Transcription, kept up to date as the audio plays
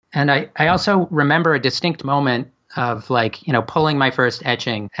And I also remember a distinct moment of pulling my first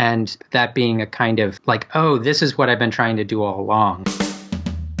etching and that being a kind of like, oh, this is what I've been trying to do all along.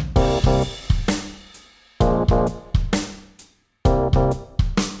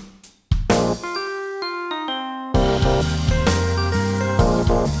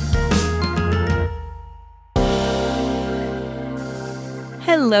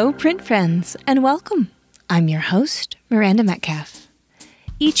 Hello, print friends, and welcome. I'm your host, Miranda Metcalf.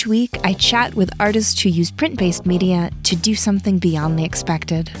 Each week, I chat with artists who use print-based media to do something beyond the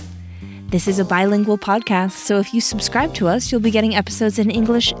expected. This is a bilingual podcast, so if you subscribe to us, you'll be getting episodes in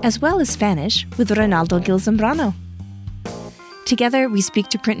English as well as Spanish with Ronaldo Gil Zambrano. Together, we speak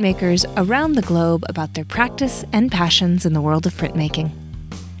to printmakers around the globe about their practice and passions in the world of printmaking.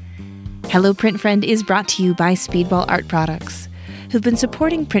 Hello, Print Friend is brought to you by Speedball Art Products, who've been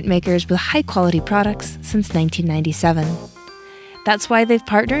supporting printmakers with high-quality products since 1997. That's why they've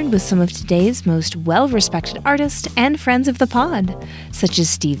partnered with some of today's most well-respected artists and friends of the pod, such as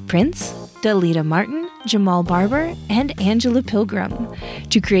Steve Prince, Dalita Martin, Jamal Barber, and Angela Pilgrim,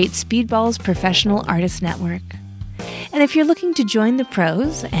 to create Speedball's professional artist network. And if you're looking to join the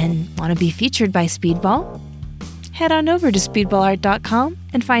pros and want to be featured by Speedball, head on over to speedballart.com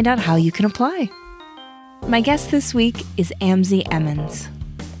and find out how you can apply. My guest this week is Amzie Emmons.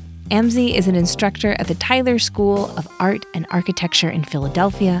 Amzie is an instructor at the Tyler School of Art and Architecture in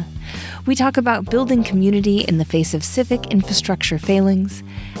Philadelphia. We talk about building community in the face of civic infrastructure failings,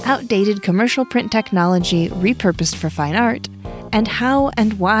 outdated commercial print technology repurposed for fine art, and how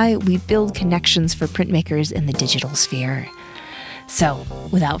and why we build connections for printmakers in the digital sphere. So,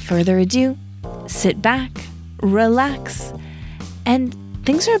 without further ado, sit back, relax, and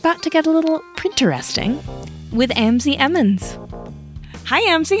things are about to get a little printeresting with Amzie Emmons. Hi,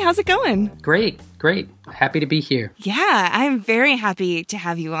 Amzie. How's it going? Great. Happy to be here. Yeah, I'm very happy to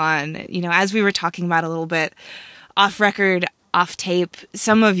have you on. You know, as we were talking about a little bit off record, off tape,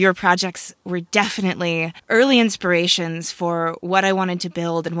 some of your projects were definitely early inspirations for what I wanted to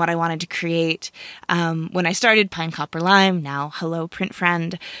build and what I wanted to create when I started Pine Copper Lime, now Hello Print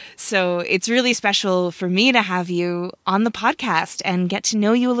Friend. So it's really special for me to have you on the podcast and get to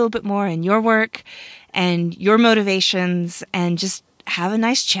know you a little bit more and your work and your motivations and just have a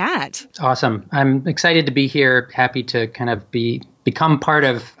nice chat. Awesome. I'm excited to be here. Happy to kind of become part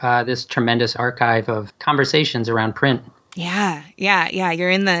of this tremendous archive of conversations around print. Yeah. You're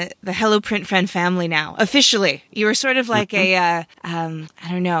in the Hello Print Friend family now. Officially. You were sort of like what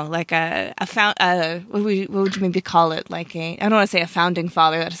would you maybe call it? I don't want to say a founding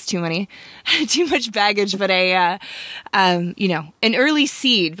father. That's too much baggage, but an early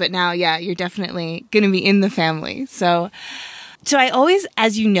seed. But now, you're definitely going to be in the family. So I always,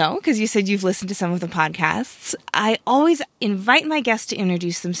 as you know, because you said you've listened to some of the podcasts, I always invite my guests to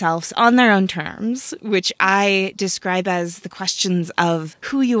introduce themselves on their own terms, which I describe as the questions of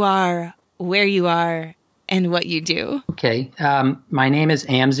who you are, where you are, and what you do. Okay. My name is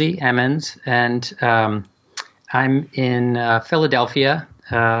Amzie Emmons, and I'm in Philadelphia,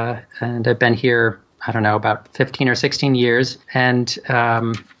 and I've been here, about 15 or 16 years, and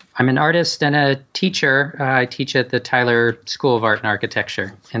I'm an artist and a teacher. I teach at the Tyler School of Art and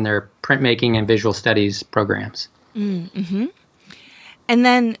Architecture in their printmaking and visual studies programs. Mm-hmm. And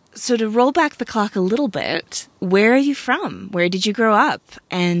then, so to roll back the clock a little bit, where are you from? Where did you grow up?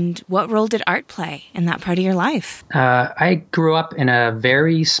 And what role did art play in that part of your life? I grew up in a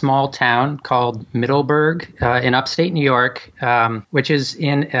very small town called Middleburg in upstate New York, which is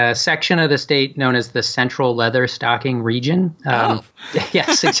in a section of the state known as the Central Leatherstocking region.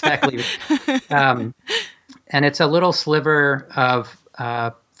 Yes, exactly. And it's a little sliver of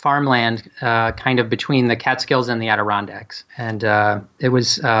farmland kind of between the Catskills and the Adirondacks. And it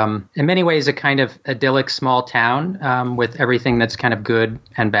was, in many ways, a kind of idyllic small town with everything that's kind of good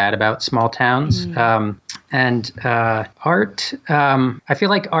and bad about small towns. And art, I feel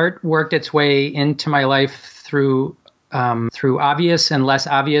like art worked its way into my life through obvious and less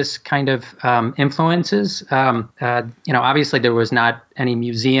obvious kind of influences. Obviously there was not any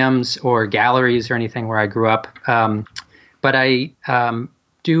museums or galleries or anything where I grew up. But I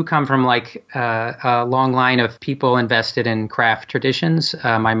do come from a long line of people invested in craft traditions.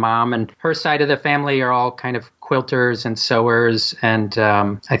 My mom and her side of the family are all kind of quilters and sewers. And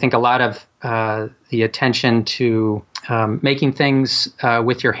I think a lot of the attention to making things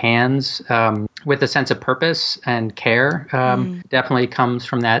with your hands with a sense of purpose and care definitely comes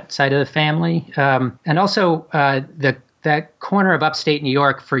from that side of the family. And also the that corner of upstate New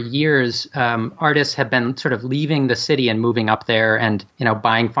York for years, artists have been sort of leaving the city and moving up there and,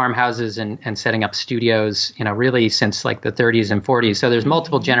 buying farmhouses and setting up studios, really since like the 30s and 40s. So there's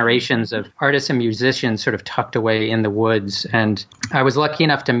multiple generations of artists and musicians sort of tucked away in the woods. And I was lucky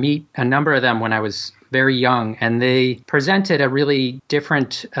enough to meet a number of them when I was very young, and they presented a really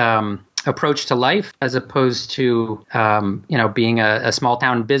different approach to life as opposed to, being a small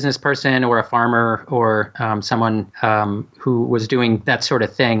town business person or a farmer or someone who was doing that sort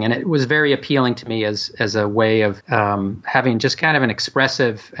of thing. And it was very appealing to me as a way of having just kind of an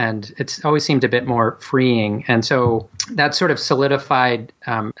expressive, and it's always seemed a bit more freeing. And so that sort of solidified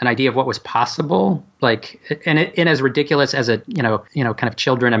an idea of what was possible. Like, and as ridiculous as kind of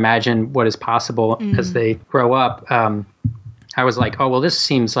children imagine what is possible as they grow up. I was like, oh, well, this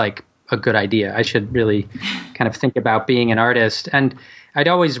seems like a good idea. I should really kind of think about being an artist. And I'd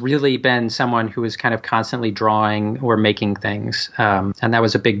always really been someone who was kind of constantly drawing or making things. And that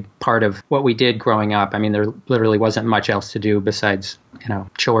was a big part of what we did growing up. I mean, there literally wasn't much else to do besides,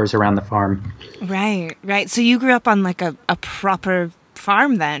 chores around the farm. Right. So you grew up on like a proper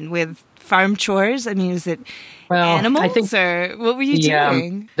farm then with farm chores? I mean, is it animals or what were you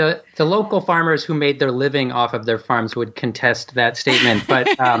doing? The local farmers who made their living off of their farms would contest that statement. But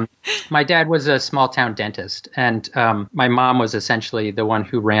my dad was a small town dentist, and my mom was essentially the one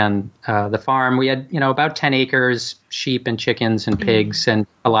who ran the farm. We had, about 10 acres, sheep and chickens and pigs and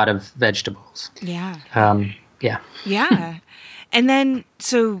a lot of vegetables. Yeah. Yeah. And then,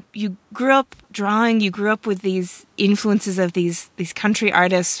 so you grew up drawing, you grew up with these influences of these country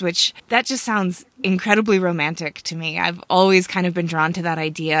artists, which that just sounds incredibly romantic to me. I've always kind of been drawn to that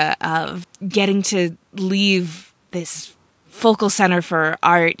idea of getting to leave this focal center for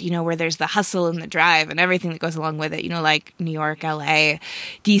art, where there's the hustle and the drive and everything that goes along with it, like New York, LA,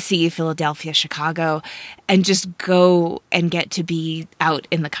 DC, Philadelphia, Chicago, and just go and get to be out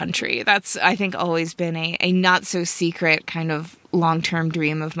in the country. That's, I think, always been a not so secret kind of long-term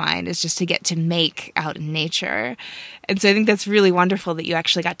dream of mine, is just to get to make out in nature. And so I think that's really wonderful that you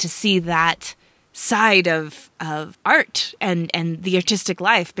actually got to see that side of art and the artistic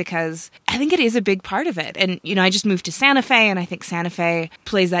life, because I think it is a big part of it. And, I just moved to Santa Fe, and I think Santa Fe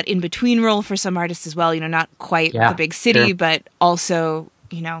plays that in-between role for some artists as well, not quite the big city, sure, but also,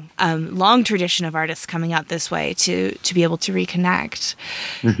 long tradition of artists coming out this way to be able to reconnect.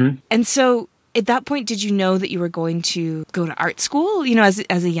 Mm-hmm. And so at that point, did you know that you were going to go to art school, as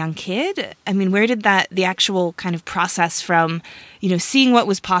a young kid? I mean, where did the actual kind of process from, seeing what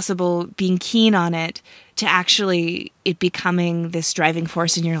was possible, being keen on it, to actually it becoming this driving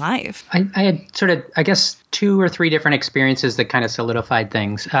force in your life? I had sort of, I guess, 2 or 3 different experiences that kind of solidified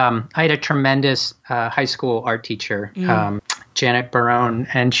things. I had a tremendous high school art teacher, Janet Barone,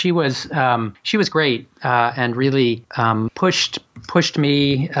 and she was great and really pushed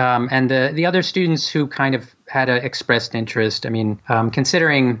me and the other students who kind of had expressed interest. I mean,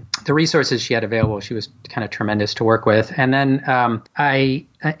 considering the resources she had available, she was kind of tremendous to work with. And then I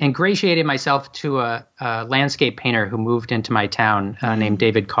ingratiated myself to a landscape painter who moved into my town named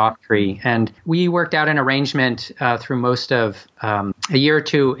David Cawtree. And we worked out an arrangement through most of a year or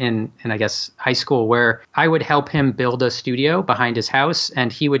two in, I guess, high school, where I would help him build a studio behind his house,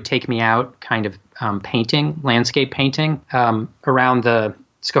 and he would take me out kind of landscape painting around the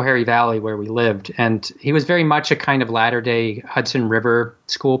Schoharie Valley where we lived. And he was very much a kind of latter-day Hudson River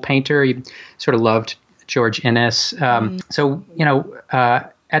school painter. He sort of loved George Inness. So,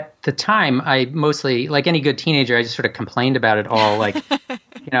 at the time, I mostly, like any good teenager, I just sort of complained about it all, like,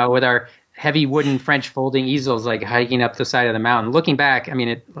 with our heavy wooden French folding easels, like hiking up the side of the mountain. Looking back, I mean,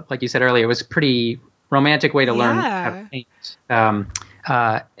 it, like you said earlier, it was a pretty romantic way to learn how to paint.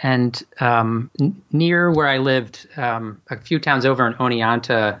 Near where I lived, a few towns over in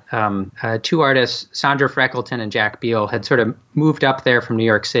Oneonta, 2 artists, Sandra Freckleton and Jack Beal, had sort of moved up there from New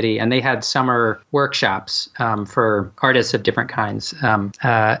York City, and they had summer workshops for artists of different kinds.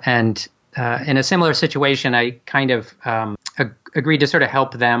 And in a similar situation, I kind of agreed to sort of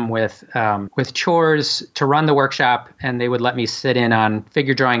help them with chores to run the workshop, and they would let me sit in on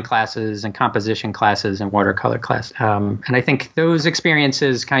figure drawing classes and composition classes and watercolor class. And I think those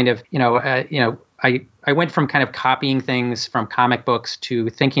experiences kind of, I went from kind of copying things from comic books to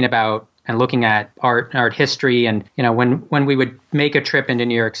thinking about and looking at art history. And, when we would make a trip into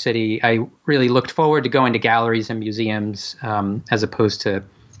New York City, I really looked forward to going to galleries and museums as opposed to,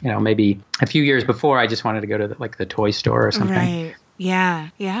 maybe a few years before, I just wanted to go to the toy store or something. Right. Yeah.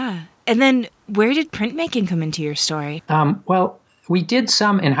 And then where did printmaking come into your story? Well, we did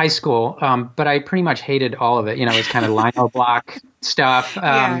some in high school, but I pretty much hated all of it. It was kind of lino block stuff.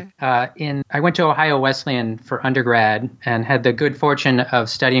 I went to Ohio Wesleyan for undergrad and had the good fortune of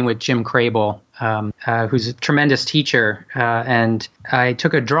studying with Jim Crable, who's a tremendous teacher. And I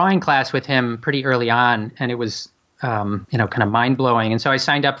took a drawing class with him pretty early on, and it was, kind of mind blowing. And so I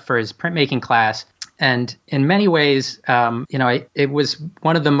signed up for his printmaking class. And in many ways, it was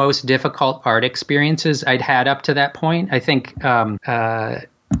one of the most difficult art experiences I'd had up to that point. I think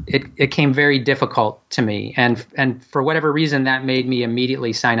it came very difficult to me. And for whatever reason, that made me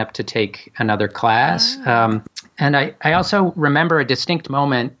immediately sign up to take another class. And I also remember a distinct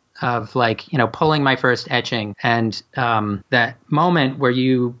moment of pulling my first etching, and that moment where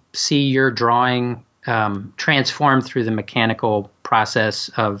you see your drawing transform through the mechanical process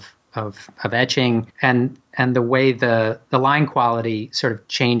of etching, and the way the line quality sort of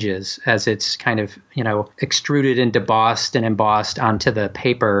changes as it's kind of, extruded and debossed and embossed onto the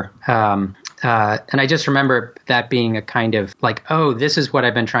paper. And I just remember that being a kind of oh, this is what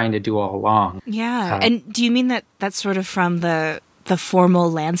I've been trying to do all along. Yeah. And do you mean that that's sort of from the formal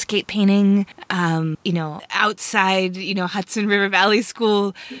landscape painting, outside, Hudson River Valley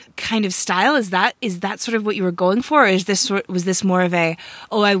School kind of style? Is that sort of what you were going for? Or was this more of I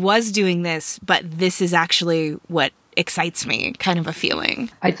was doing this, but this is actually what excites me kind of a feeling?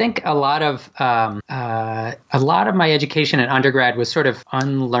 I think a lot of my education in undergrad was sort of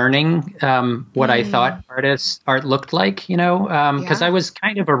unlearning what I thought art looked like, because I was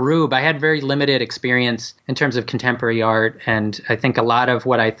kind of a rube. I had very limited experience in terms of contemporary art, and I think a lot of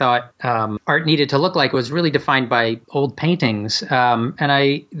what I thought art needed to look like was really defined by old paintings.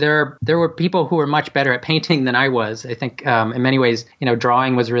 And there were people who were much better at painting than I was. I think in many ways,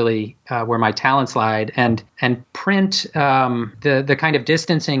 drawing was really where my talents lied, and print. The kind of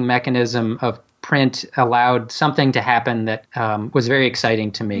distancing mechanism of print allowed something to happen that was very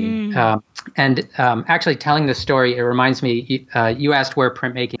exciting to me. And actually telling the story, it reminds me, you asked where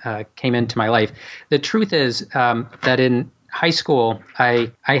printmaking came into my life. The truth is that in high school,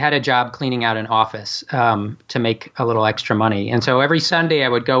 I had a job cleaning out an office to make a little extra money. And so every Sunday I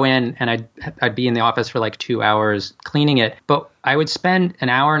would go in and I'd be in the office for 2 hours cleaning it. But I would spend an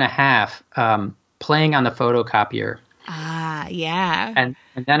hour and a half playing on the photocopier. Yeah. And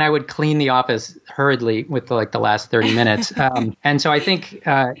then I would clean the office hurriedly with the last 30 minutes. And so I think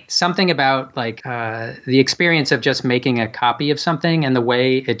something about the experience of just making a copy of something and the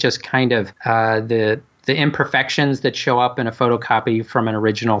way it just kind of the imperfections that show up in a photocopy from an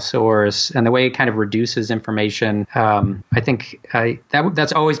original source and the way it kind of reduces information. I think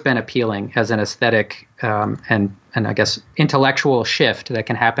that's always been appealing as an aesthetic and I guess intellectual shift that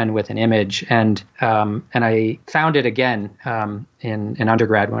can happen with an image. And I found it again in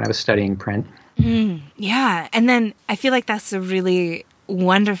undergrad when I was studying print. Yeah. And then I feel like that's a really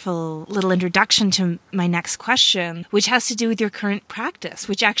wonderful little introduction to my next question, which has to do with your current practice,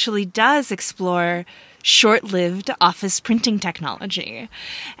 which actually does explore short-lived office printing technology.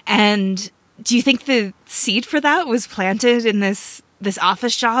 And do you think the seed for that was planted in this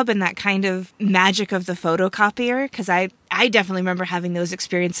office job and that kind of magic of the photocopier? Because I definitely remember having those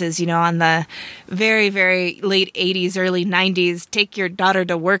experiences, on the very, very late 80s, early 90s, take your daughter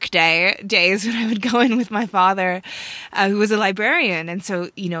to work days when I would go in with my father, who was a librarian. And so,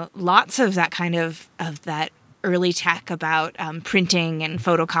 lots of that kind of that early tech about printing and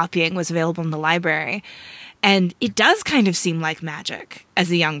photocopying was available in the library. And it does kind of seem like magic as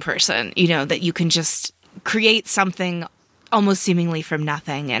a young person, that you can just create something almost seemingly from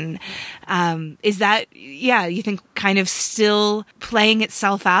nothing. And is that, you think kind of still playing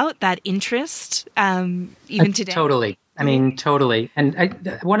itself out, that interest, even today? Totally. I mean, totally.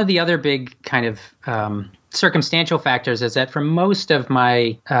 And one of the other big kind of circumstantial factors is that for most of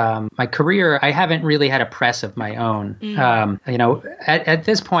my my career, I haven't really had a press of my own. At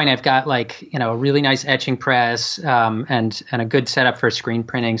this point, I've got a really nice etching press and a good setup for screen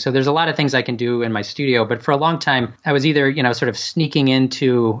printing. So there's a lot of things I can do in my studio. But for a long time, I was either sort of sneaking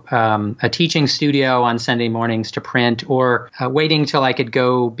into a teaching studio on Sunday mornings to print, or waiting till I could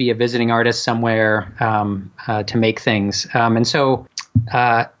go be a visiting artist somewhere to make things. And so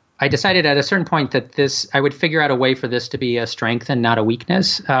I decided at a certain point that I would figure out a way for this to be a strength and not a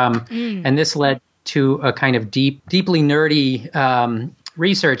weakness. And this led to a kind of deeply nerdy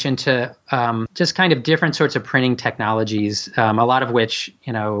research into just kind of different sorts of printing technologies, a lot of which,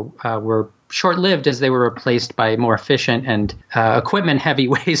 were short-lived as they were replaced by more efficient and equipment-heavy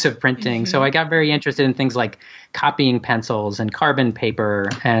ways of printing. So I got very interested in things like copying pencils and carbon paper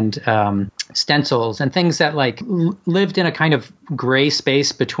and stencils and things that lived in a kind of gray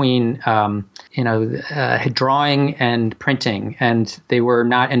space between, drawing and printing. And they were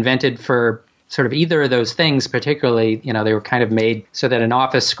not invented for sort of either of those things, particularly, they were kind of made so that an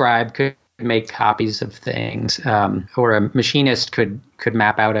office scribe could make copies of things, or a machinist could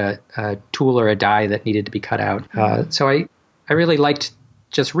map out a tool or a die that needed to be cut out. So I really liked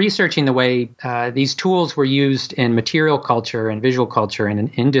just researching the way these tools were used in material culture and visual culture and in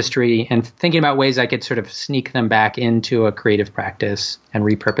industry, and thinking about ways I could sort of sneak them back into a creative practice and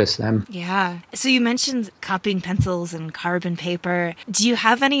repurpose them. Yeah. So you mentioned copying pencils and carbon paper. Do you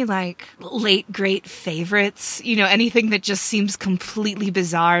have any late great favorites? Anything that just seems completely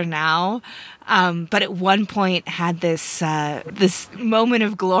bizarre now, but at one point had this moment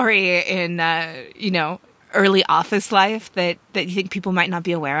of glory in early office life that you think people might not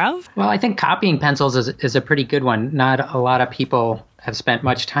be aware of? Well, I think copying pencils is a pretty good one. Not a lot of people have spent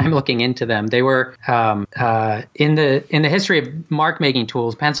much time looking into them. They were in the history of mark making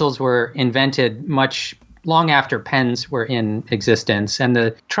tools. Pencils were invented much long after pens were in existence. And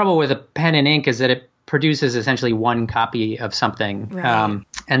the trouble with a pen and ink is that it produces essentially one copy of something. Right.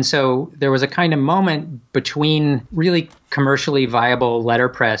 And so there was a kind of moment between really commercially viable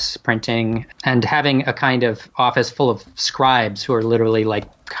letterpress printing and having a kind of office full of scribes who are literally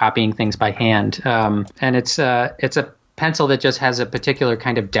copying things by hand. And it's a pencil that just has a particular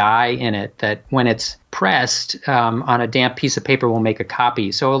kind of dye in it that when it's pressed on a damp piece of paper will make a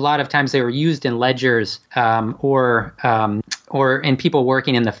copy. So a lot of times they were used in ledgers or in people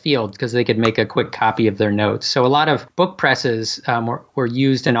working in the field because they could make a quick copy of their notes. So a lot of book presses were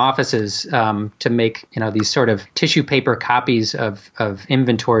used in offices to make these sort of tissue paper copies of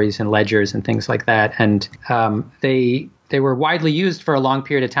inventories and ledgers and things like that. And they were widely used for a long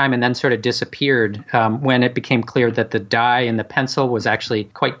period of time and then sort of disappeared when it became clear that the dye in the pencil was actually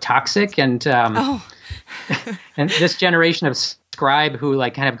quite toxic. And and this generation of scribe who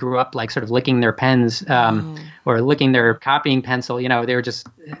kind of grew up sort of licking their pens or licking their copying pencil, they were just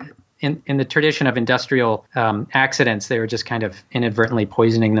in the tradition of industrial accidents, they were just kind of inadvertently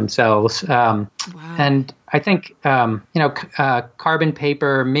poisoning themselves. Wow. And I think, carbon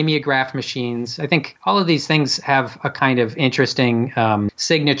paper, mimeograph machines, I think all of these things have a kind of interesting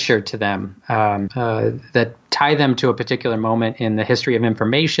signature to them that tie them to a particular moment in the history of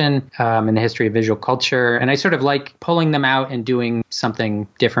information, in the history of visual culture. And I sort of like pulling them out and doing something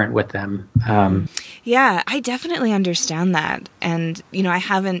different with them. Yeah, I definitely understand that. And, I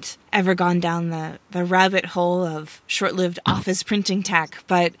haven't ever gone down the rabbit hole of short-lived office printing tech.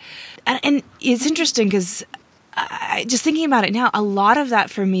 But, and it's interesting because just thinking about it now, a lot of that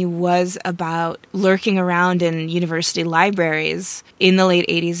for me was about lurking around in university libraries in the late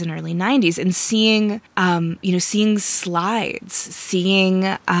 80s and early 90s and seeing, seeing slides, seeing,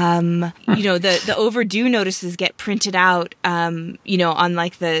 the overdue notices get printed out, on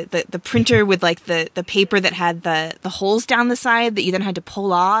the printer with the paper that had the holes down the side that you then had to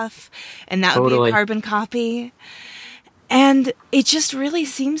pull off, and that would be a carbon copy. And it just really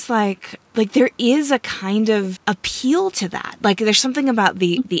seems like there is a kind of appeal to that. There's something about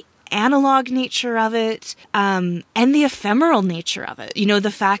the analog nature of it, and the ephemeral nature of it. The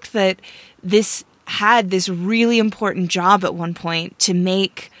fact that this had this really important job at one point to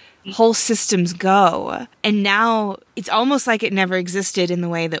make whole systems go, and now it's almost like it never existed in the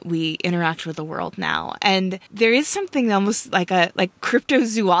way that we interact with the world now. And there is something almost like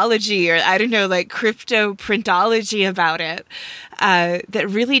cryptozoology, or I don't know, crypto printology about it, that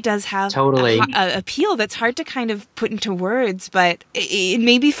really does have a appeal that's hard to kind of put into words. But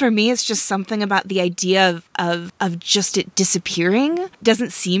maybe for me, it's just something about the idea of just it disappearing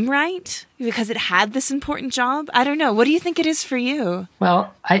doesn't seem right because it had this important job. I don't know. What do you think it is for you?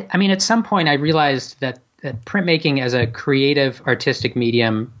 Well, I mean, at some point I realized that printmaking as a creative artistic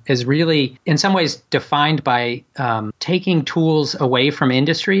medium is really, in some ways, defined by taking tools away from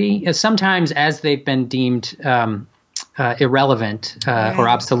industry, sometimes as they've been deemed irrelevant or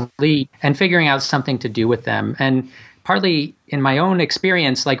obsolete, and figuring out something to do with them. And partly in my own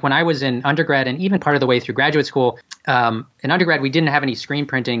experience, when I was in undergrad and even part of the way through graduate school, in undergrad we didn't have any screen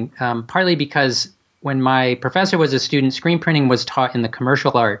printing, partly because when my professor was a student, screen printing was taught in the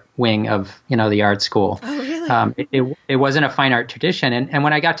commercial art wing of, the art school. Oh, really? It wasn't a fine art tradition. And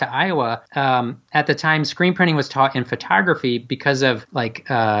when I got to Iowa, at the time, screen printing was taught in photography because of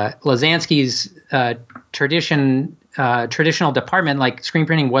Lazansky's traditional department. Screen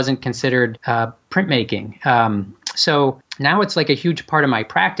printing wasn't considered printmaking. So now it's a huge part of my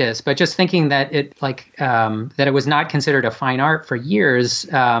practice, but just thinking that that it was not considered a fine art for years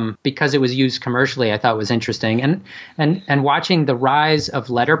because it was used commercially, I thought was interesting. And watching the rise of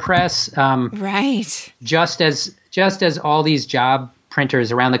letterpress, right? Just as all these job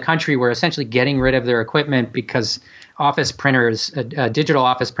printers around the country were essentially getting rid of their equipment because office printers, digital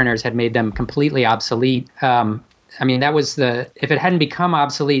office printers, had made them completely obsolete. I mean, that was if it hadn't become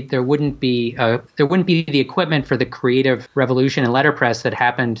obsolete, there wouldn't be the equipment for the creative revolution in letterpress that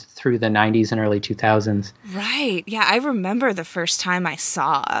happened through the 90s and early 2000s. Right. Yeah, I remember the first time I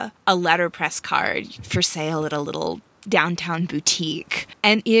saw a letterpress card for sale at a little downtown boutique,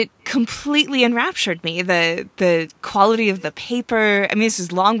 and it completely enraptured me. The quality of the paper. I mean, this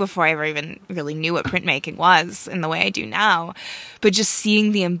was long before I ever even really knew what printmaking was in the way I do now, but just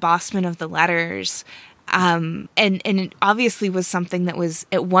seeing the embossment of the letters. And it obviously was something that was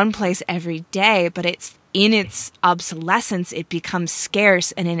at one place every day, but in its obsolescence, it becomes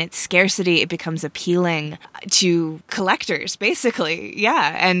scarce, and in its scarcity, it becomes appealing to collectors, basically.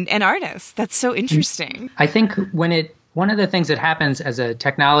 Yeah, and artists. That's so interesting. I think one of the things that happens as a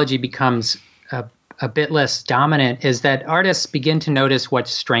technology becomes a bit less dominant is that artists begin to notice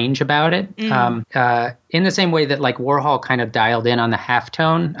what's strange about it. In the same way that like Warhol kind of dialed in on the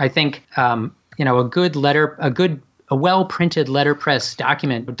halftone, I think a well-printed letterpress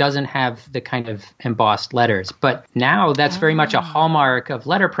document doesn't have the kind of embossed letters. But now that's very much a hallmark of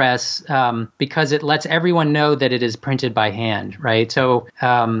letterpress because it lets everyone know that it is printed by hand, right? So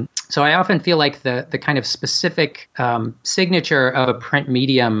I often feel like the kind of specific signature of a print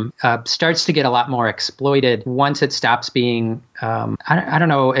medium starts to get a lot more exploited once it stops being, I don't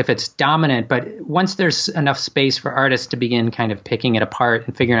know if it's dominant, but once there's enough space for artists to begin kind of picking it apart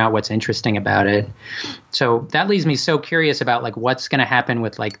and figuring out what's interesting about it. So that leaves me so curious about like what's going to happen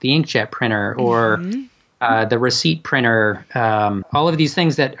with like the inkjet printer or the receipt printer, all of these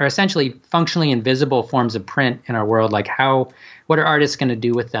things that are essentially functionally invisible forms of print in our world. Like what are artists going to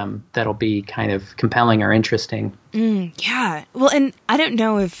do with them that'll be kind of compelling or interesting? Yeah. Well, and I don't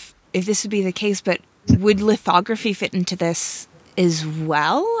know if this would be the case, but would lithography fit into this as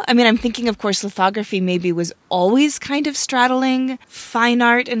well? I mean, I'm thinking, of course, lithography maybe was always kind of straddling fine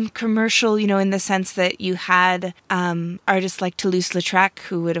art and commercial, in the sense that you had artists like Toulouse-Lautrec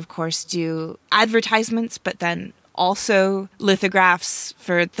who would, of course, do advertisements, but then also lithographs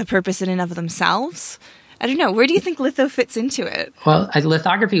for the purpose in and of themselves. I don't know. Where do you think litho fits into it? Well,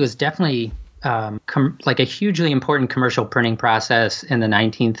 lithography was definitely like a hugely important commercial printing process in the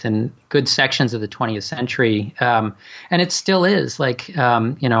 19th and good sections of the 20th century. And it still is. Like,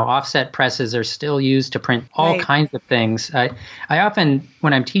 offset presses are still used to print all kinds of things. I often,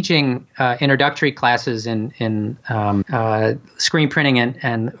 when I'm teaching introductory classes in screen printing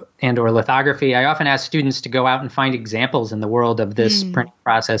and or lithography, I often ask students to go out and find examples in the world of this printing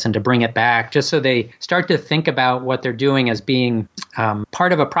process and to bring it back, just so they start to think about what they're doing as being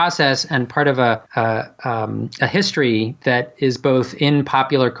part of a process and part of a history that is both in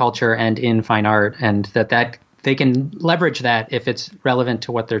popular culture and in fine art, and that they can leverage that if it's relevant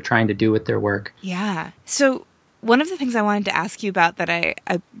to what they're trying to do with their work. Yeah. So one of the things I wanted to ask you about that I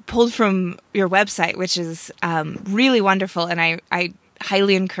pulled from your website, which is really wonderful, and I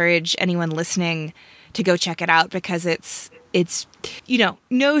highly encourage anyone listening to go check it out, because it's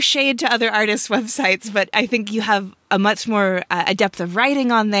no shade to other artists' websites, but I think you have a much more a depth of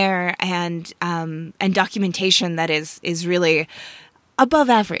writing on there and documentation that is really above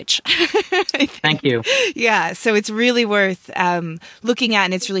average. Thank you. Yeah, so it's really worth looking at,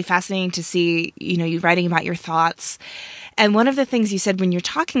 and it's really fascinating to see you writing about your thoughts. And one of the things you said when you're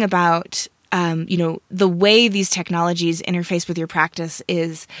talking about the way these technologies interface with your practice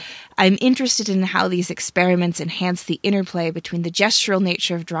is, I'm interested in how these experiments enhance the interplay between the gestural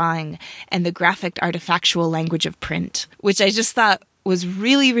nature of drawing and the graphic artifactual language of print, which I just thought was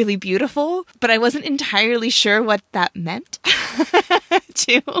really, really beautiful, but I wasn't entirely sure what that meant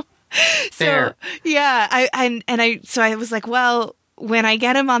too. Fair. So yeah, I was like, well, when I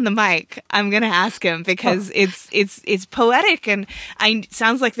get him on the mic, I'm going to ask him, because it's poetic, and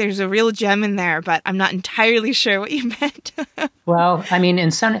sounds like there's a real gem in there, but I'm not entirely sure what you meant. Well, I mean, in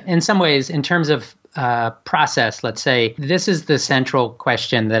some ways, in terms of process, let's say, this is the central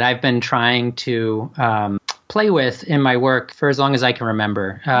question that I've been trying to play with in my work for as long as I can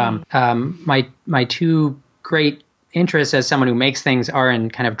remember. My two great interests as someone who makes things are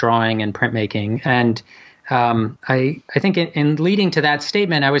in kind of drawing and printmaking, and I think in leading to that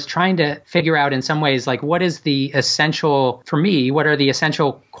statement, I was trying to figure out in some ways, like, what are the essential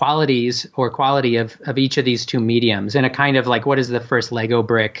qualities or quality of each of these two mediums, in a kind of like, what is the first Lego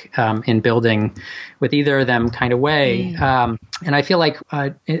brick in building with either of them kind of way. And I feel like,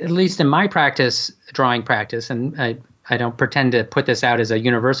 at least in my drawing practice, and don't pretend to put this out as a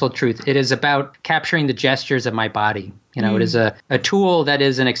universal truth. It is about capturing the gestures of my body. It is a tool that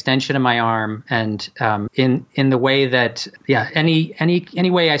is an extension of my arm, and in the way that, any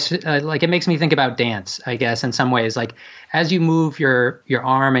way like, it makes me think about dance, I guess, in some ways. Like, as you move your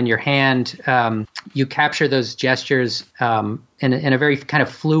arm and your hand, you capture those gestures in a very kind of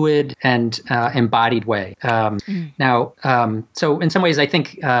fluid and embodied way. Now, so in some ways, I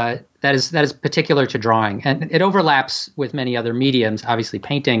think that is particular to drawing, and it overlaps with many other mediums, obviously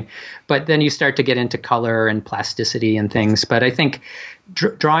painting, but then you start to get into color and plasticity and things. But I think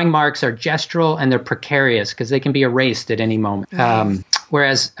drawing marks are gestural and they're precarious because they can be erased at any moment.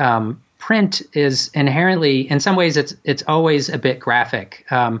 Whereas print is inherently, in some ways, it's always a bit graphic.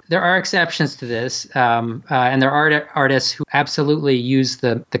 There are exceptions to this, and there are artists who absolutely use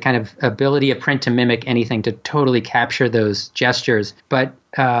the kind of ability of print to mimic anything, to totally capture those gestures. But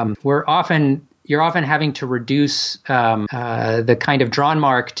you're often having to reduce the kind of drawn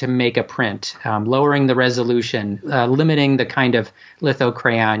mark to make a print, lowering the resolution, limiting the kind of litho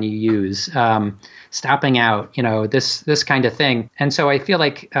crayon you use, stopping out, this kind of thing. And so I feel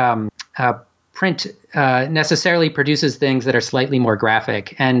like print necessarily produces things that are slightly more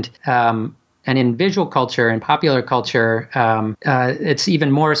graphic, and in visual culture and popular culture, it's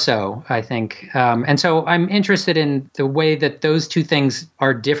even more so, I think. And so I'm interested in the way that those two things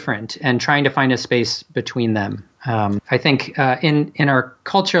are different and trying to find a space between them. I think in our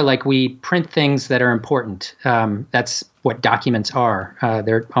culture, like, we print things that are important. That's what documents are.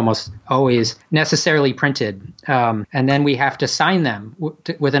 They're almost always necessarily printed. And then we have to sign them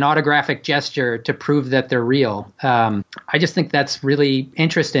with an autographic gesture to prove that they're real. I just think that's really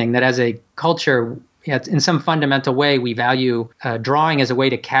interesting, that as a culture, in some fundamental way, we value drawing as a way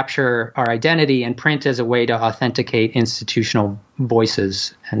to capture our identity and print as a way to authenticate institutional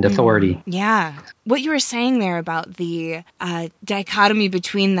voices and authority. Yeah. What you were saying there about the dichotomy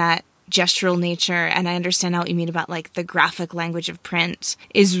between that gestural nature, and I understand now what you mean about, like, the graphic language of print,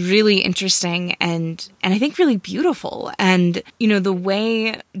 is really interesting and I think really beautiful. And, the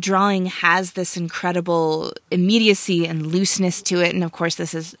way drawing has this incredible immediacy and looseness to it. And of course,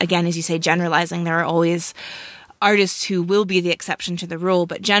 this is, again, as you say, generalizing. There are always artists who will be the exception to the rule,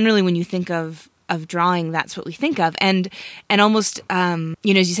 but generally when you think of drawing, that's what we think of. And almost, as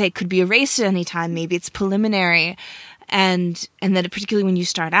you say, it could be erased at any time. Maybe it's preliminary. And that particularly when you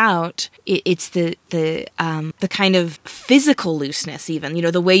start out, it's the kind of physical looseness, even,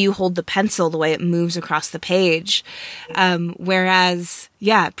 the way you hold the pencil, the way it moves across the page. Whereas,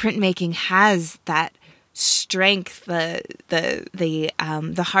 printmaking has that strength, the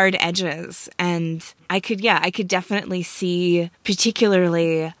hard edges. And I could definitely see,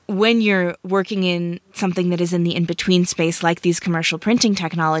 particularly when you're working in something that is in the in-between space, like these commercial printing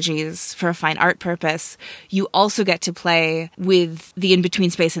technologies for a fine art purpose, you also get to play with the in-between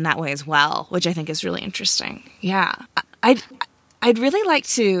space in that way as well, which I think is really interesting. Yeah. I'd really like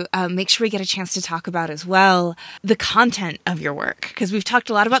to make sure we get a chance to talk about as well the content of your work, because we've talked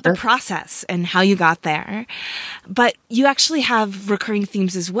a lot about the process and how you got there, but you actually have recurring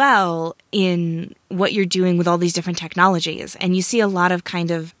themes as well in what you're doing with all these different technologies. And you see a lot of kind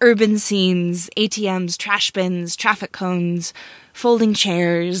of urban scenes, ATMs, trash bins, traffic cones, folding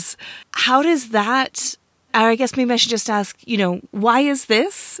chairs. How does that... Or I guess maybe I should just ask, why is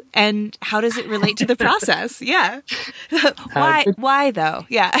this, and how does it relate to the process? Yeah. Why though?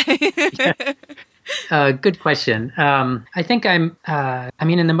 Yeah. Good question. I think in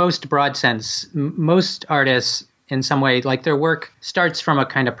the most broad sense, most artists in some way, like, their work starts from a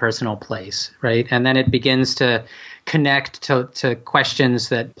kind of personal place, right? And then it begins to connect to questions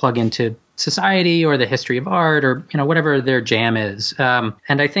that plug into society or the history of art, or, whatever their jam is. And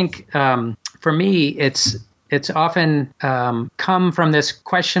I think, for me, it's often come from this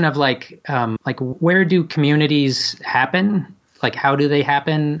question of like where do communities happen? Like, how do they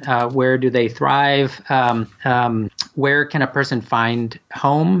happen? Where do they thrive? Where can a person find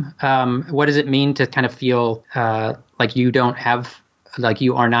home? What does it mean to kind of feel like you don't have, like,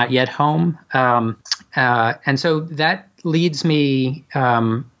 you are not yet home? And so that leads me.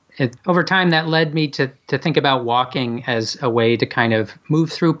 Over time, that led me to think about walking as a way to kind of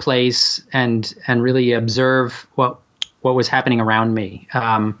move through place and really observe what was happening around me.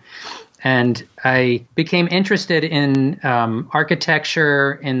 And I became interested in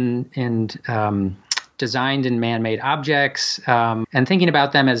architecture, in designed and man-made objects, and thinking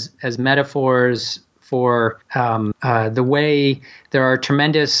about them as metaphors for the way there are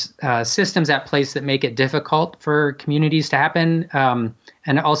tremendous systems at place that make it difficult for communities to happen,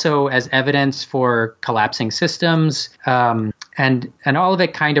 and also as evidence for collapsing systems. And and all of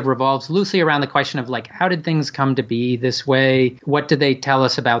it kind of revolves loosely around the question of like, how did things come to be this way? What do they tell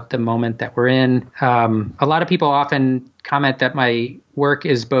us about the moment that we're in? A lot of people often comment that my work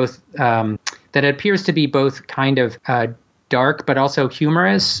is both, that it appears to be both kind of dark, but also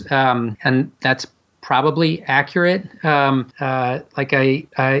humorous. And that's probably accurate. I'm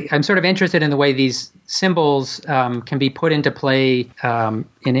sort of interested in the way these symbols can be put into play in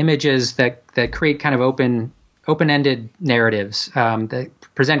images that create kind of open-ended narratives that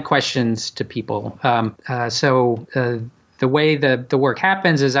present questions to people. So the way the work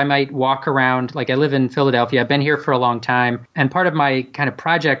happens is I might walk around, like I live in Philadelphia. I've been here for a long time. And part of my kind of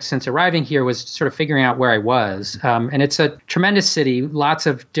project since arriving here was sort of figuring out where I was. And it's a tremendous city, lots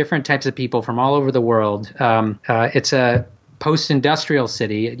of different types of people from all over the world. It's a post-industrial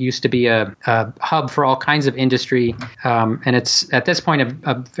city. It used to be a hub for all kinds of industry. And it's at this point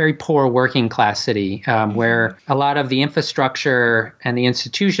a very poor working class city where a lot of the infrastructure and the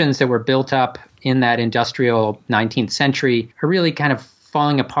institutions that were built up in that industrial 19th century are really kind of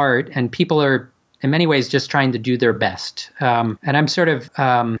falling apart, and people are in many ways just trying to do their best. And I'm sort of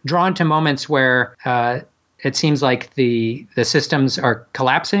drawn to moments where it seems like the systems are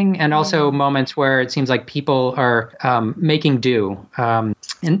collapsing, and also moments where it seems like people are making do.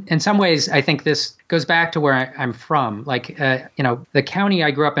 In some ways, I think this goes back to where I'm from. Like, the county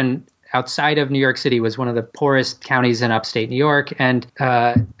I grew up in outside of New York City was one of the poorest counties in upstate New York. And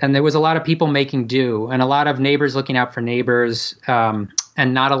there was a lot of people making do, and a lot of neighbors looking out for neighbors,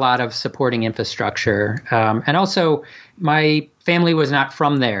 and not a lot of supporting infrastructure. And also, my family was not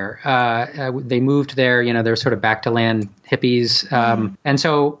from there. They moved there, they're sort of back to land hippies. And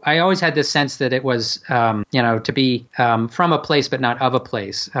so I always had this sense that it was, to be from a place, but not of a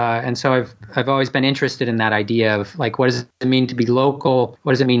place. And so I've always been interested in that idea of like, what does it mean to be local?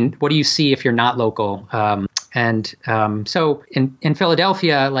 What does it mean? What do you see if you're not local? So in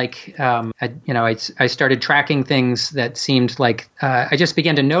Philadelphia, I started tracking things that seemed like I just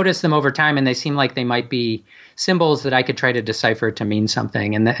began to notice them over time, and they seemed like they might be symbols that I could try to decipher to mean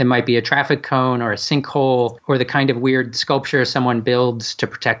something. And it might be a traffic cone or a sinkhole or the kind of weird sculpture someone builds to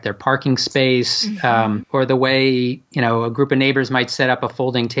protect their parking space, or the way, a group of neighbors might set up a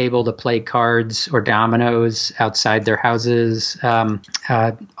folding table to play cards or dominoes outside their houses.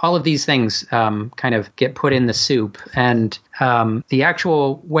 All of these things kind of get put in the soup. And the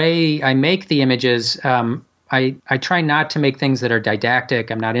actual way I make the images, I try not to make things that are didactic.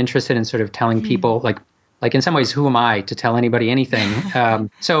 I'm not interested in sort of telling people like in some ways, who am I to tell anybody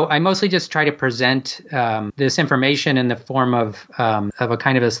anything? So I mostly just try to present this information in the form of a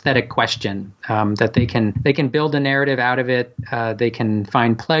kind of aesthetic question that they can build a narrative out of it. They can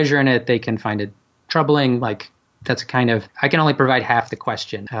find pleasure in it. They can find it troubling. Like that's I can only provide half the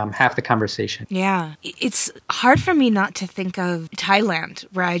question, half the conversation. Yeah. It's hard for me not to think of Thailand,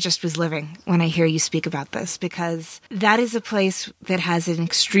 where I just was living, when I hear you speak about this, because that is a place that has an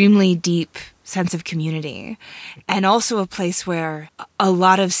extremely deep sense of community, and also a place where a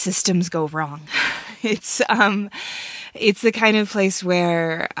lot of systems go wrong. It's the kind of place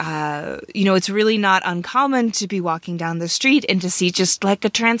where, it's really not uncommon to be walking down the street and to see just like a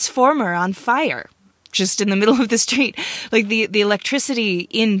transformer on fire, just in the middle of the street. Like the electricity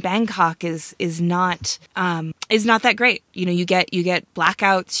in Bangkok is not that great. You get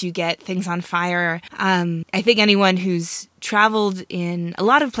blackouts, you get things on fire. I think anyone who's traveled in a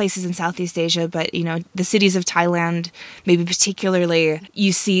lot of places in Southeast Asia, but, the cities of Thailand, maybe particularly,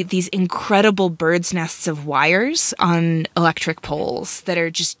 you see these incredible bird's nests of wires on electric poles that are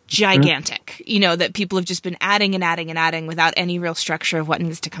just gigantic, that people have just been adding and adding and adding without any real structure of what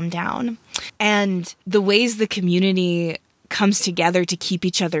needs to come down. And the ways the community comes together to keep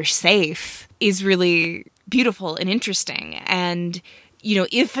each other safe is really beautiful and interesting. And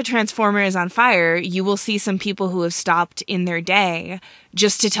if a transformer is on fire, you will see some people who have stopped in their day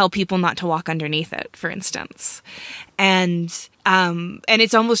just to tell people not to walk underneath it, for instance. And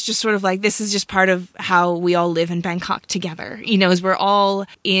it's almost just sort of like, this is just part of how we all live in Bangkok together, as we're all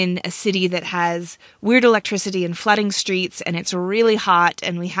in a city that has weird electricity and flooding streets, and it's really hot,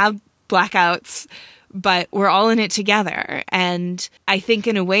 and we have blackouts, but we're all in it together. And I think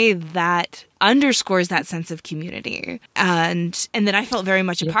in a way that underscores that sense of community. And that I felt very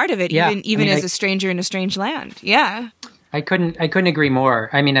much a part of it, even as a stranger in a strange land. Yeah. I couldn't agree more.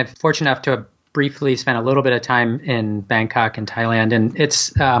 I mean, I'm fortunate enough to have briefly spent a little bit of time in Bangkok and Thailand, and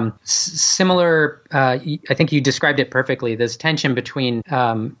it's similar. I think you described it perfectly. This tension between,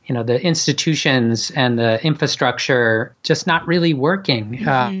 the institutions and the infrastructure just not really working.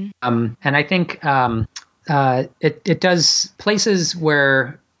 And I think it does places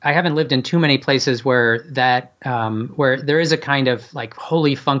where I haven't lived in too many places where where there is a kind of like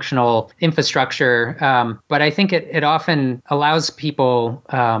wholly functional infrastructure. But I think it often allows people,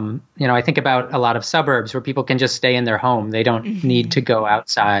 I think about a lot of suburbs where people can just stay in their home. They don't need to go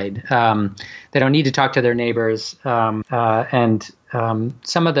outside. They don't need to talk to their neighbors. And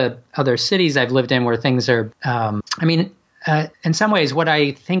some of the other cities I've lived in where things are, in some ways, what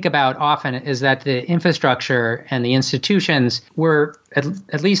I think about often is that the infrastructure and the institutions were,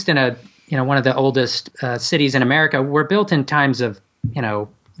 at least in one of the oldest cities in America, were built in times of,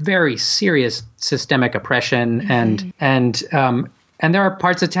 very serious systemic oppression, and there are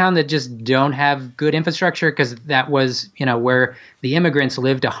parts of town that just don't have good infrastructure because that was, where the immigrants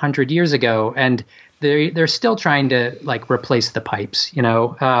lived 100 years ago, and they're still trying to like replace the pipes,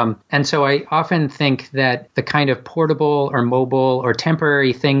 and so I often think that the kind of portable or mobile or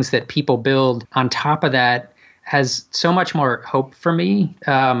temporary things that people build on top of that has so much more hope for me.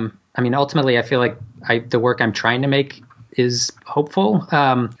 Ultimately, I feel like the work I'm trying to make is hopeful,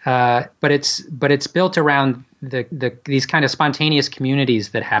 but it's built around these kind of spontaneous communities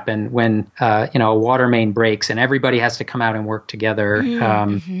that happen when a water main breaks and everybody has to come out and work together.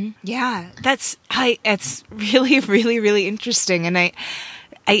 Yeah, it's really, really, really interesting, and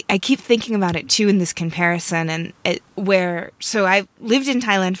I keep thinking about it too in this comparison, and so I lived in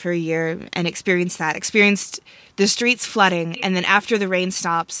Thailand for a year and experienced the streets flooding, and then after the rain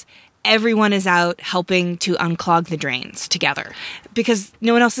stops, everyone is out helping to unclog the drains together because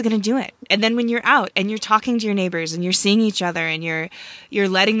no one else is going to do it. And then when you're out and you're talking to your neighbors and you're seeing each other and you're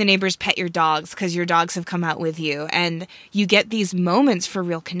letting the neighbors pet your dogs because your dogs have come out with you, and you get these moments for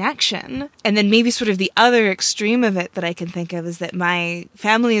real connection. And then maybe sort of the other extreme of it that I can think of is that my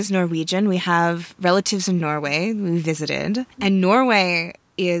family is Norwegian. We have relatives in Norway we visited, and Norway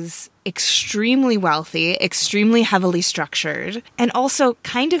is extremely wealthy, extremely heavily structured, and also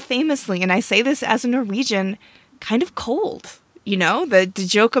kind of famously, and I say this as a Norwegian, kind of cold. The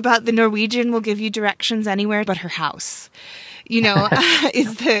joke about the Norwegian will give you directions anywhere but her house,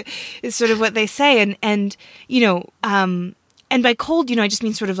 is sort of what they say. And by cold, I just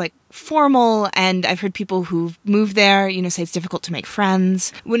mean sort of like formal. And I've heard people who've moved there, say it's difficult to make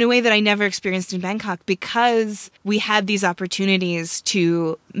friends in a way that I never experienced in Bangkok because we had these opportunities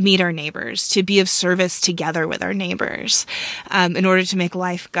to meet our neighbors, to be of service together with our neighbors, in order to make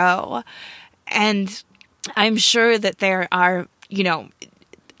life go. And I'm sure that there are,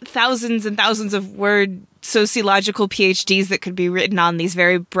 thousands and thousands of word sociological PhDs that could be written on these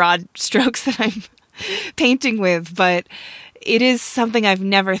very broad strokes that I'm painting with, but it is something I've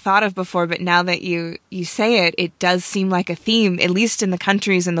never thought of before. But now that you say it, it does seem like a theme, at least in the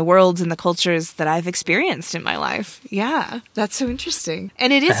countries and the worlds and the cultures that I've experienced in my life. Yeah, that's so interesting.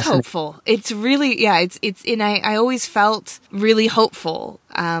 And it is hopeful. It's really, and I always felt really hopeful.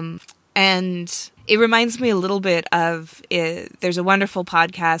 And it reminds me a little bit of, there's a wonderful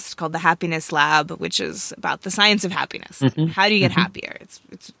podcast called The Happiness Lab, which is about the science of happiness. Mm-hmm. How do you get happier?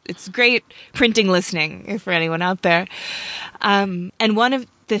 It's great printing listening for anyone out there. And one of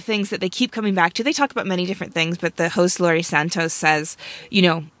the things that they keep coming back to, they talk about many different things, but the host Laurie Santos says,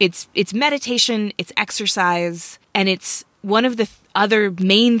 it's meditation, it's exercise, and it's one of the other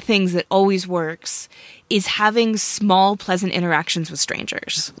main things that always works is having small, pleasant interactions with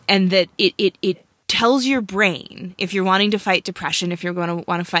strangers. And that it tells your brain, if you're wanting to fight depression, if you're going to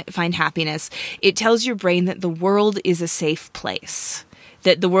want to find happiness, it tells your brain that the world is a safe place,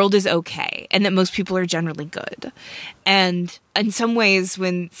 that the world is okay, and that most people are generally good. And in some ways,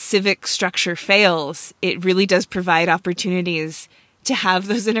 when civic structure fails, it really does provide opportunities to have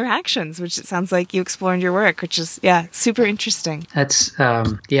those interactions, which it sounds like you explore in your work, which is, super interesting. That's,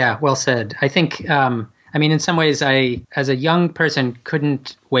 well said. I think, in some ways, I, as a young person,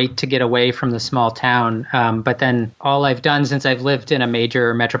 couldn't wait to get away from the small town. But then all I've done since I've lived in a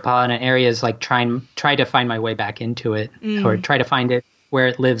major metropolitan area is like try to find my way back into it, or try to find it where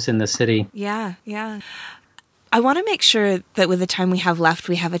it lives in the city. Yeah. I want to make sure that with the time we have left,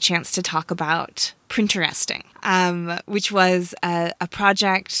 we have a chance to talk about Printeresting, which was a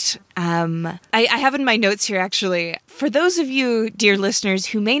project. I have in my notes here, actually, for those of you, dear listeners,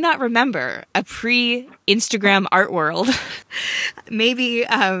 who may not remember a pre-Instagram art world, maybe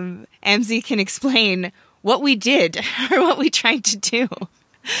Amzi can explain what we did or what we tried to do.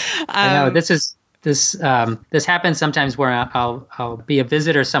 I know, this happens sometimes where I'll be a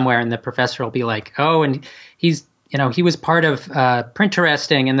visitor somewhere and the professor will be like, oh, and he was part of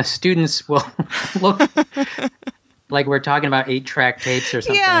Printeresting, and the students will look like we're talking about 8-track tapes or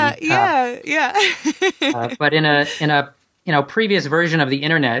something. Yeah. But in a previous version of the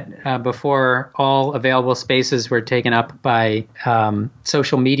internet, before all available spaces were taken up by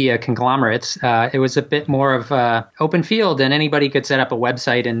social media conglomerates. It was a bit more of an open field, and anybody could set up a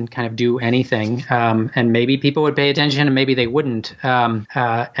website and kind of do anything. And maybe people would pay attention, and maybe they wouldn't. And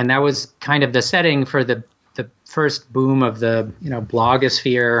that was kind of the setting for the first boom of the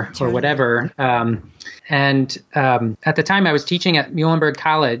blogosphere or whatever. And at the time, I was teaching at Muhlenberg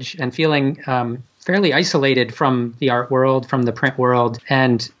College and feeling fairly isolated from the art world, from the print world.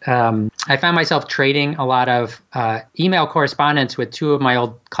 And I found myself trading a lot of email correspondence with two of my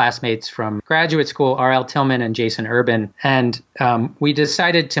old classmates from graduate school, R.L. Tillman and Jason Urban. And we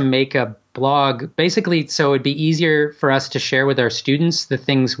decided to make a blog basically so it'd be easier for us to share with our students the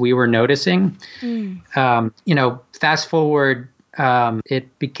things we were noticing. Fast forward,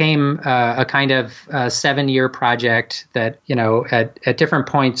 it became a kind of 7-year project that, at different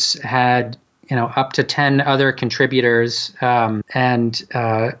points had up to 10 other contributors. And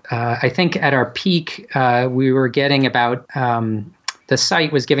I think at our peak, we were getting about, the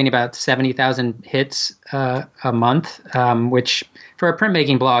site was giving about 70,000 hits a month, which for a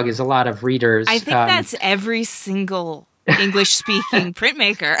printmaking blog is a lot of readers. I think that's every single English-speaking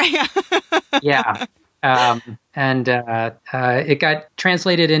printmaker. Yeah. And it got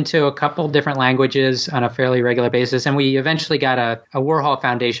translated into a couple different languages on a fairly regular basis. And we eventually got a Warhol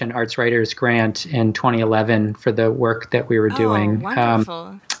Foundation Arts Writers grant in 2011 for the work that we were doing.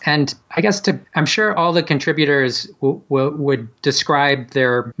 Wonderful. And I guess I'm sure all the contributors would describe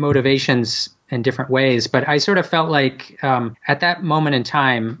their motivations in different ways. But I sort of felt like at that moment in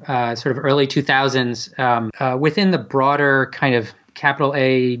time, sort of early 2000s, within the broader kind of capital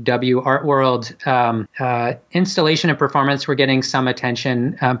A-W art world, installation and performance were getting some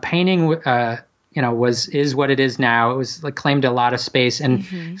attention. Painting, is what it is now. It was claimed a lot of space,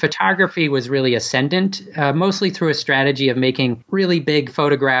 and photography was really ascendant, mostly through a strategy of making really big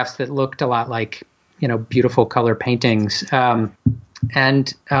photographs that looked a lot like, beautiful color paintings.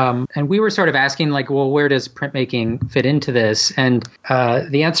 And we were sort of asking, well, where does printmaking fit into this? And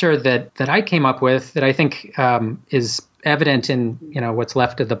the answer that I came up with, that I think is evident in what's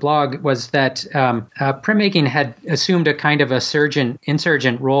left of the blog, was that printmaking had assumed a kind of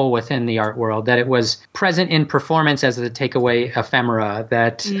insurgent role within the art world, that it was present in performance as the takeaway ephemera,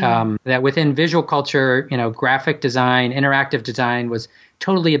 that that within visual culture, graphic design, interactive design was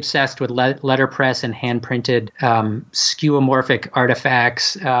totally obsessed with letterpress and hand-printed skeuomorphic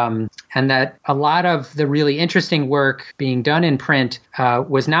artifacts, and that a lot of the really interesting work being done in print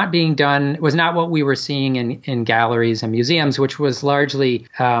was not what we were seeing in galleries and museums, which was largely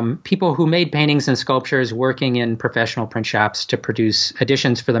people who made paintings and sculptures working in professional print shops to produce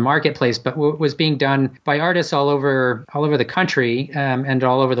editions for the marketplace, but what was being done by artists all over the country and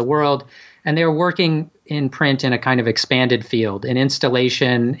all over the world. And they were working in print in a kind of expanded field, in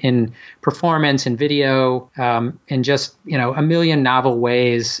installation, in performance, in video, in just, a million novel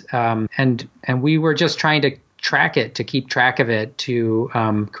ways. And we were just trying to keep track of it, to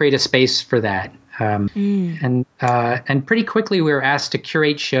create a space for that. And pretty quickly we were asked to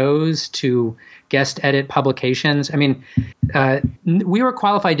curate shows, to guest edit publications. I mean, we were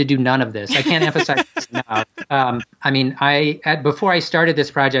qualified to do none of this. I can't emphasize this enough. Before I started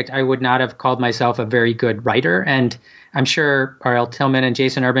this project, I would not have called myself a very good writer. And I'm sure R.L. Tillman and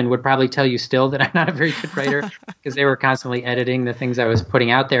Jason Urban would probably tell you still that I'm not a very good writer, because they were constantly editing the things I was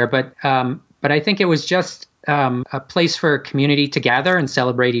putting out there. But I think it was just a place for community to gather and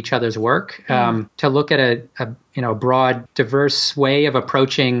celebrate each other's work, to look at a broad, diverse way of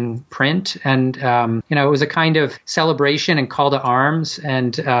approaching print. And, it was a kind of celebration and call to arms,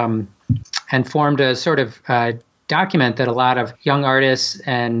 and formed a sort of document that a lot of young artists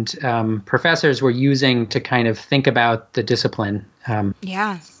and professors were using to kind of think about the discipline.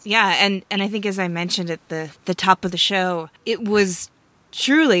 Yeah. And I think, as I mentioned at the top of the show, it was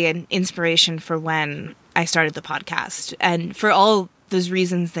truly an inspiration for when I started the podcast, and for all those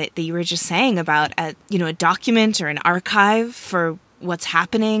reasons that you were just saying about a document or an archive for what's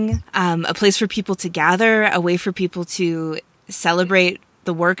happening, a place for people to gather, a way for people to celebrate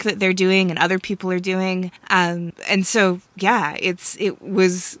the work that they're doing and other people are doing. And so, yeah, it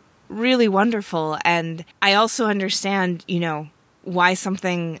was really wonderful. And I also understand, why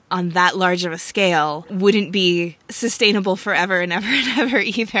something on that large of a scale wouldn't be sustainable forever and ever and ever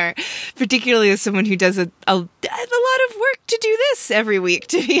either, particularly as someone who does a lot of work to do this every week,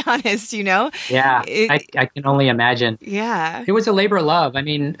 to be honest, Yeah, I can only imagine. Yeah. It was a labor of love. I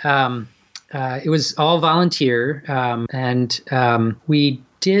mean, it was all volunteer, and we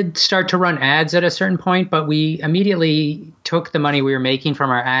did start to run ads at a certain point, but we immediately took the money we were making from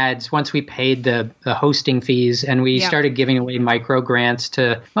our ads once we paid the hosting fees, and we started giving away micro grants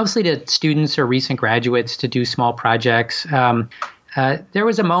to mostly to students or recent graduates to do small projects. There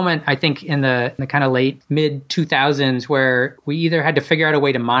was a moment, I think, in the kind of late mid 2000s where we either had to figure out a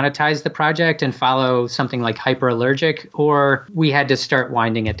way to monetize the project and follow something like Hyperallergic, or we had to start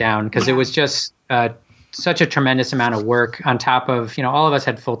winding it down because it was just such a tremendous amount of work on top of, all of us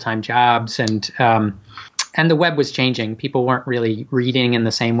had full-time jobs, and the web was changing. People weren't really reading in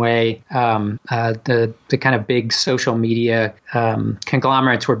the same way. The kind of big social media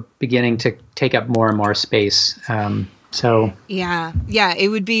conglomerates were beginning to take up more and more space. Yeah, it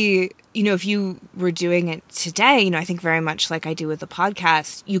would be, if you were doing it today, I think very much like I do with the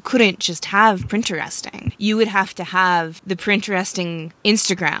podcast, you couldn't just have Printeresting. You would have to have the Printeresting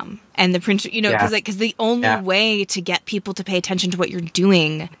Instagram and the printer, because the only way to get people to pay attention to what you're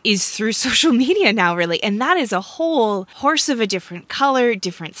doing is through social media now, really. And that is a whole horse of a different color,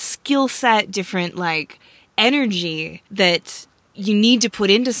 different skill set, different energy that you need to put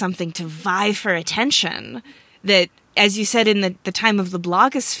into something to vie for attention that, as you said, in the time of the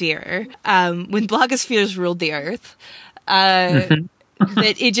blogosphere, when blogospheres ruled the earth,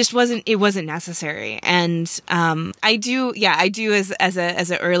 that it wasn't necessary. And I do as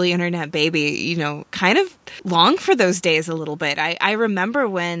an early internet baby, kind of long for those days a little bit. I remember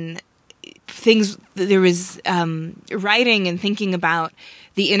when there was writing and thinking about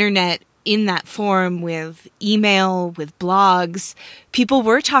the internet in that form with email, with blogs, people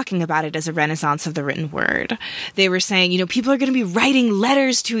were talking about it as a renaissance of the written word. They were saying, people are going to be writing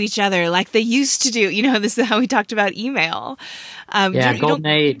letters to each other like they used to do. This is how we talked about email. Golden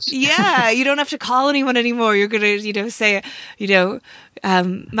age. You don't have to call anyone anymore. You're going to, say,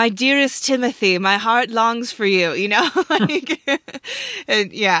 my dearest Timothy, my heart longs for you, and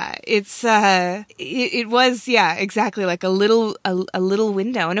it was exactly like a little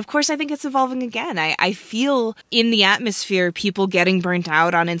window. And of course, I think it's evolving again. I feel in the atmosphere, people getting burnt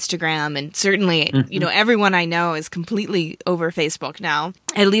out on Instagram, and certainly, everyone I know is completely over Facebook now,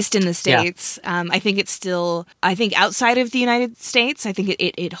 at least in the States. I think it's still, outside of the United States, I think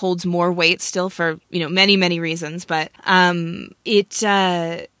it holds more weight still for, many, many reasons, but,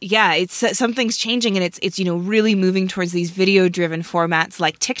 it's something's changing, and it's really moving towards these video-driven formats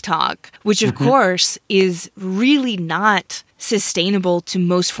like TikTok, which of course is really not sustainable to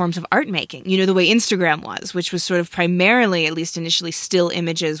most forms of art making. The way Instagram was, which was sort of primarily, at least initially, still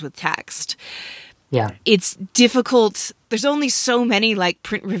images with text. Yeah. It's difficult. There's only so many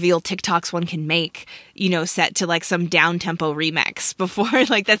print reveal TikToks one can make, set to some down-tempo remix before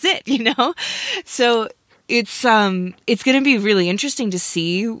that's it, So it's going to be really interesting to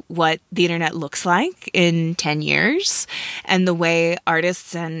see what the internet looks like in 10 years and the way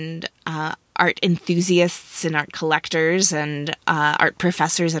artists and art enthusiasts and art collectors and art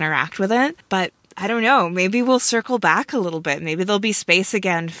professors interact with it. But I don't know, maybe we'll circle back a little bit. Maybe there'll be space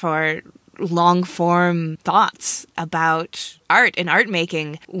again for long-form thoughts about art and art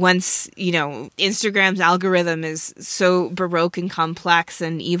making once, Instagram's algorithm is so baroque and complex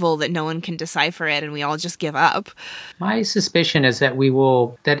and evil that no one can decipher it and we all just give up. My suspicion is that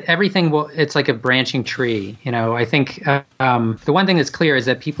it's like a branching tree. I think the one thing that's clear is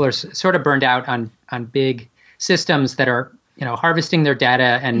that people are sort of burned out on big systems that are harvesting their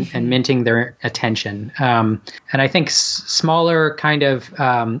data and minting their attention. And I think smaller kind of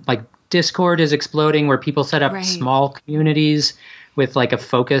Discord is exploding, where people set up small communities with a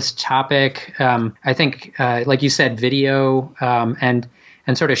focused topic. I think, like you said, video and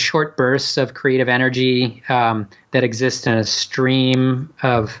sort of short bursts of creative energy that exist in a stream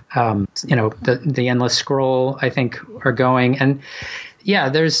of the endless scroll, I think, are going. And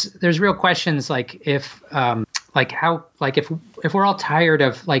there's real questions if we're all tired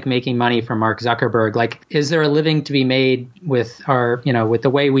of making money from Mark Zuckerberg, is there a living to be made with our, with the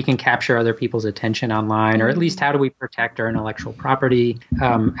way we can capture other people's attention online, or at least how do we protect our intellectual property?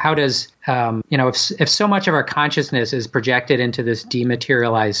 How does, if so much of our consciousness is projected into this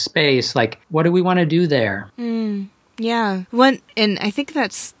dematerialized space, what do we want to do there? Yeah. And I think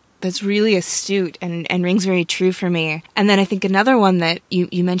that's really astute and rings very true for me. And then I think another one that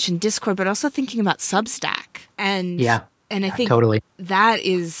you mentioned Discord, but also thinking about Substack. And I think totally. That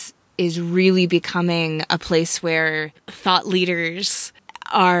is really becoming a place where thought leaders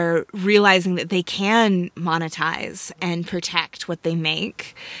are realizing that they can monetize and protect what they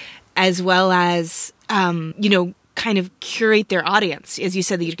make, as well as, kind of curate their audience, as you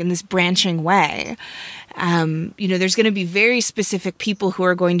said, in this branching way. There's going to be very specific people who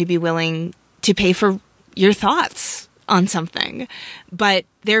are going to be willing to pay for your thoughts on something. But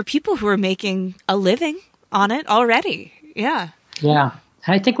there are people who are making a living on it already. Yeah. Yeah.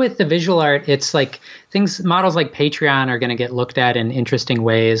 And I think with the visual art, it's like models like Patreon are going to get looked at in interesting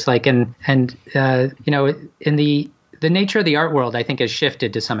ways. Like, in the nature of the art world, I think has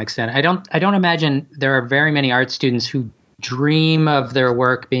shifted to some extent. I don't imagine there are very many art students who dream of their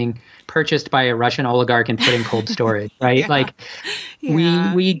work being purchased by a Russian oligarch and put in cold storage, right? Yeah. Like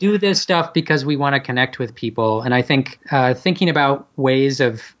we do this stuff because we want to connect with people. And I think thinking about ways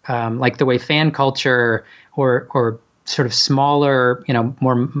of like the way fan culture or sort of smaller,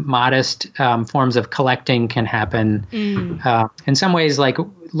 more modest forms of collecting can happen. In some ways, like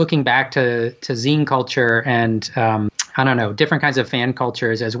looking back to zine culture and different kinds of fan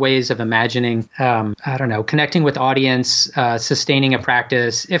cultures as ways of imagining, connecting with audience, sustaining a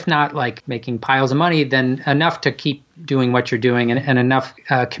practice, if not like making piles of money, then enough to keep doing what you're doing and enough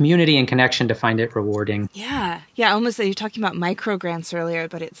community and connection to find it rewarding. Yeah. Yeah. Almost you're talking about micro grants earlier,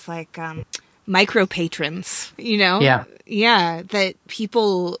 but it's like micro patrons, Yeah. Yeah. That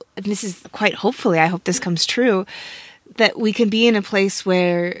people, and this is quite hopefully, I hope this comes true, that we can be in a place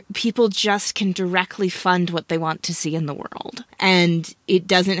where people just can directly fund what they want to see in the world. And it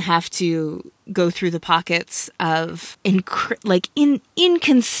doesn't have to go through the pockets of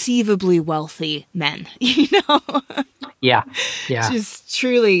inconceivably wealthy men, Yeah. Just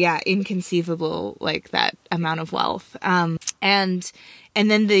truly, inconceivable, like that amount of wealth. And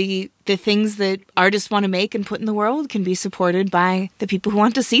then the things that artists want to make and put in the world can be supported by the people who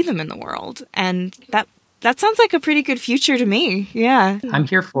want to see them in the world. And that sounds like a pretty good future to me. Yeah. I'm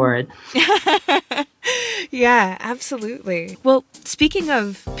here for it. Yeah, absolutely. Well, speaking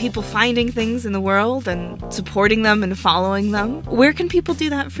of people finding things in the world and supporting them and following them, where can people do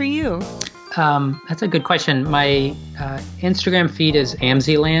that for you? That's a good question. My Instagram feed is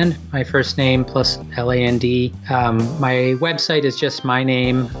Amziland, my first name plus LAND. My website is just my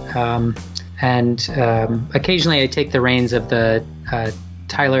name. And occasionally I take the reins of the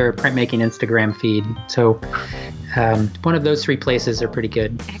Tyler Printmaking Instagram feed. So one of those three places are pretty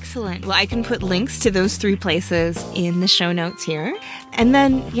good. Excellent. Well, I can put links to those three places in the show notes here. And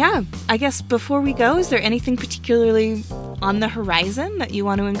then, I guess before we go, is there anything particularly on the horizon that you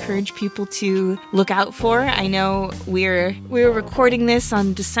want to encourage people to look out for? I know we're recording this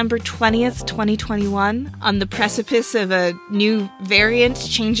on December 20th, 2021, on the precipice of a new variant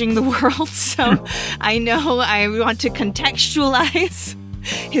changing the world. So I know I want to contextualize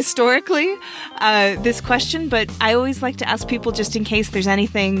historically this question, but I always like to ask people just in case there's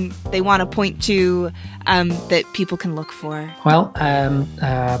anything they want to point to that people can look for. Well,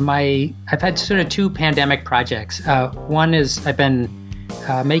 I've had sort of two pandemic projects. One is I've been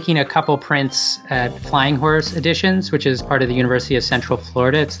making a couple prints at Flying Horse Editions, which is part of the University of Central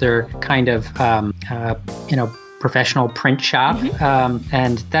Florida. It's their kind of professional print shop.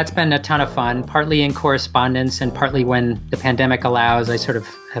 And that's been a ton of fun, partly in correspondence and partly when the pandemic allows. I sort of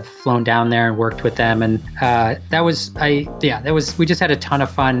have flown down there and worked with them. And we just had a ton of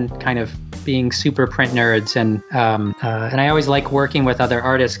fun kind of being super print nerds. And I always like working with other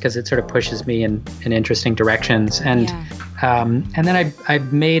artists because it sort of pushes me in interesting directions. And then I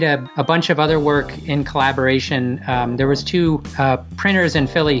made a bunch of other work in collaboration. There was two printers in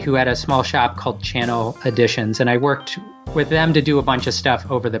Philly who had a small shop called Channel Editions, and I worked with them to do a bunch of stuff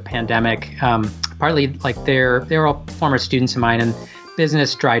over the pandemic. Partly like they're all former students of mine, and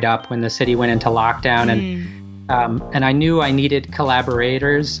business dried up when the city went into lockdown, and I knew I needed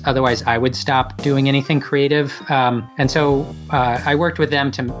collaborators, otherwise I would stop doing anything creative. And so I worked with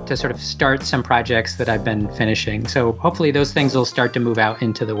them to sort of start some projects that I've been finishing. So hopefully those things will start to move out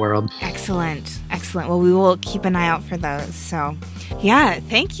into the world. Excellent. Well, we will keep an eye out for those. So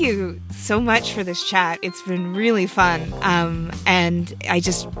thank you so much for this chat. It's been really fun. And I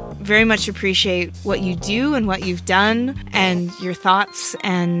just very much appreciate what you do and what you've done and your thoughts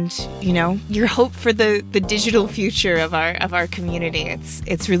and, your hope for the digital future of our community.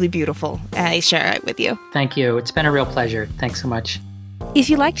 It's really beautiful. I share it with you. Thank you. It's been a real pleasure. Thanks so much. If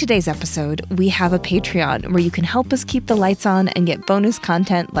you liked today's episode, we have a Patreon where you can help us keep the lights on and get bonus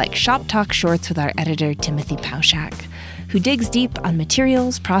content like Shop Talk Shorts with our editor, Timothy Pauschak, who digs deep on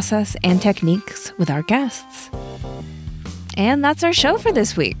materials, process, and techniques with our guests. And that's our show for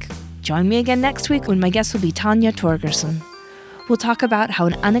this week. Join me again next week when my guest will be Tanya Torgerson. We'll talk about how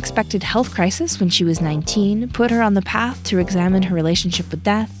an unexpected health crisis when she was 19 put her on the path to examine her relationship with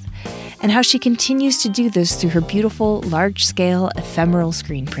death, and how she continues to do this through her beautiful, large-scale, ephemeral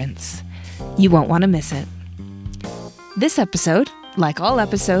screen prints. You won't want to miss it. This episode, like all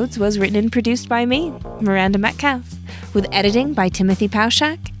episodes, was written and produced by me, Miranda Metcalf, with editing by Timothy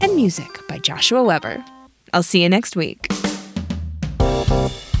Pauschak and music by Joshua Weber. I'll see you next week.